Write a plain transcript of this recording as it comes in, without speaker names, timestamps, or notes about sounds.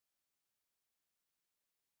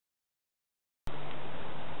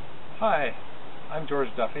Hi, I'm George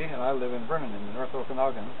Duffy, and I live in Vernon in the North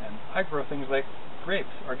Okanagan, and I grow things like grapes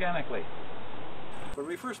organically. When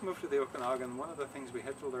we first moved to the Okanagan, one of the things we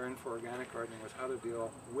had to learn for organic gardening was how to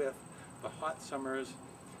deal with the hot summers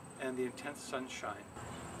and the intense sunshine.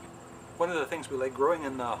 One of the things we like growing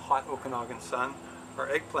in the hot Okanagan sun are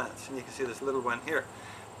eggplants, and you can see this little one here.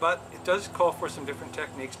 But it does call for some different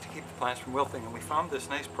techniques to keep the plants from wilting, and we found this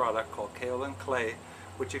nice product called kaolin clay,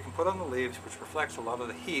 which you can put on the leaves, which reflects a lot of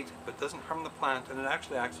the heat but doesn't harm the plant, and it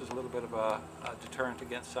actually acts as a little bit of a deterrent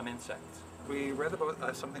against some insects. We read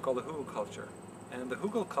about something called the hugelkultur, and the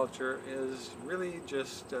hugelkultur is really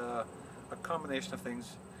just a combination of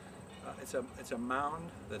things. It's a mound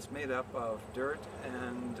that's made up of dirt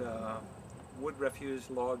and wood refuse,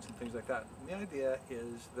 logs, and things like that. And the idea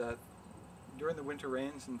is that during the winter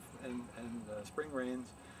rains and spring rains,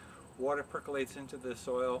 water percolates into the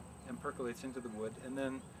soil and percolates into the wood, and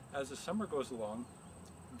then as the summer goes along,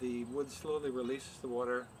 the wood slowly releases the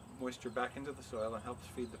water moisture back into the soil and helps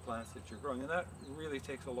feed the plants that you're growing. And that really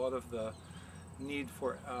takes a lot of the need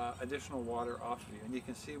for additional water off of you. And you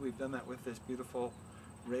can see we've done that with this beautiful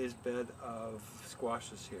raised bed of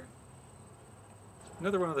squashes here.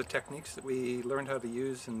 Another one of the techniques that we learned how to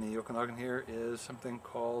use in the Okanagan here is something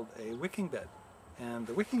called a wicking bed. And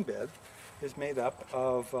the wicking bed is made up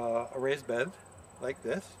of a raised bed like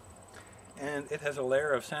this, and it has a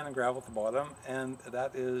layer of sand and gravel at the bottom, and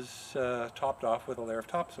that is topped off with a layer of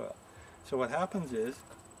topsoil. So what happens is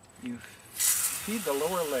you feed the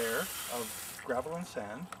lower layer of gravel and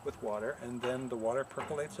sand with water, and then the water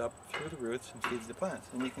percolates up through the roots and feeds the plants.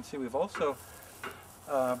 And you can see we've also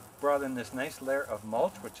brought in this nice layer of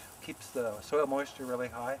mulch, which keeps the soil moisture really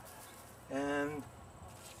high, and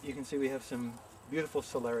you can see we have some beautiful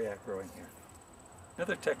celeriac growing here.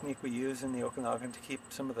 Another technique we use in the Okanagan to keep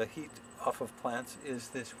some of the heat off of plants is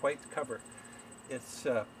this white cover. It's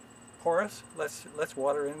porous, lets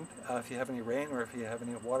water in if you have any rain or if you have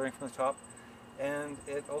any watering from the top, and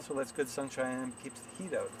it also lets good sunshine and keeps the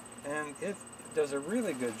heat out. And it does a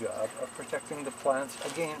really good job of protecting the plants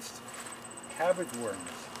against cabbage worms.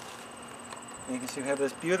 And you can see we have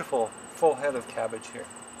this beautiful full head of cabbage here.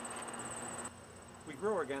 We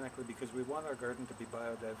grow organically because we want our garden to be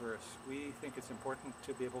biodiverse. We think it's important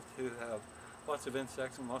to be able to have lots of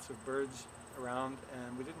insects and lots of birds around,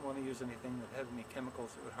 and we didn't want to use anything that had any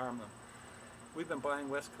chemicals that would harm them. We've been buying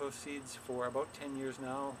West Coast seeds for about 10 years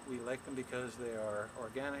now. We like them because they are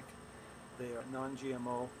organic, they are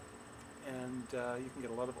non-GMO, and you can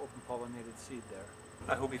get a lot of open pollinated seed there.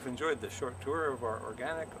 I hope you've enjoyed this short tour of our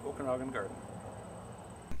organic Okanagan garden.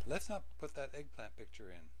 Let's not put that eggplant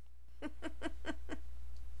picture in.